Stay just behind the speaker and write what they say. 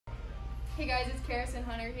Hey guys, it's Carison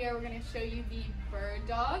Hunter here. We're going to show you the bird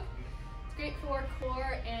dog. It's great for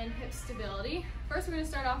core and hip stability. First we're going to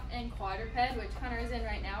start off in quadruped, which Hunter is in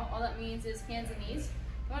right now. All that means is hands and knees.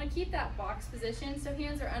 You want to keep that box position, so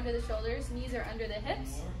hands are under the shoulders, knees are under the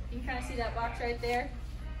hips. You can kind of see that box right there.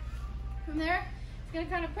 From there, he's going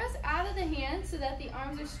to kind of press out of the hands so that the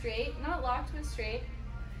arms are straight, not locked but straight.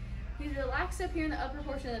 He's relaxed up here in the upper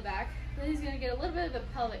portion of the back. Then he's going to get a little bit of a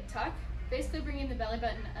pelvic tuck, basically bringing the belly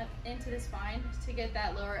button up into the spine to get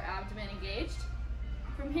that lower abdomen engaged.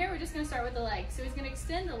 From here, we're just going to start with the leg. So he's going to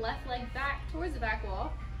extend the left leg back towards the back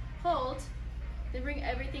wall, hold, then bring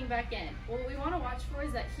everything back in. What we want to watch for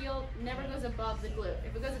is that heel never goes above the glute.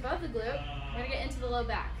 If it goes above the glute, we're going to get into the low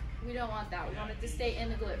back. We don't want that. We want it to stay in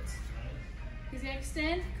the glutes. He's going to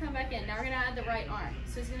extend, come back in. Now we're going to add the right arm.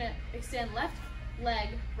 So he's going to extend left leg,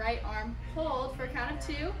 right arm, hold for a count of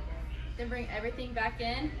 2, then bring everything back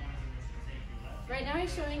in. Right now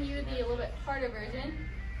he's showing you the a little bit harder version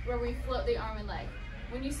where we float the arm and leg.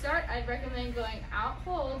 When you start, I'd recommend going out,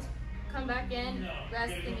 hold, come back in,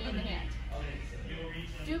 rest the knee and the hand.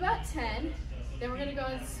 Do about 10, then we're going to go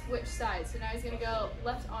and switch sides. So now he's going to go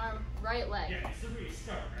left arm, right leg. We're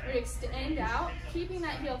going to extend out, keeping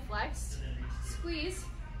that heel flexed, squeeze,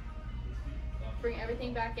 bring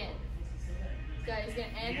everything back in. Good, he's going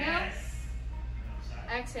to inhale,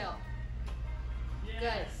 exhale.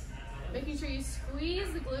 Good. Making sure you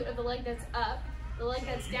squeeze the glute of the leg that's up. The leg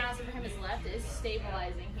that's down, so for him is left, is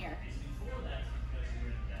stabilizing here.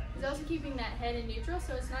 He's also keeping that head in neutral,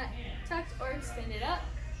 so it's not tucked or extended up.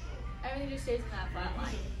 Everything just stays in that flat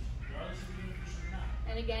line.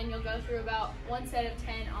 And again, you'll go through about 1 set of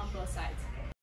 10 on both sides.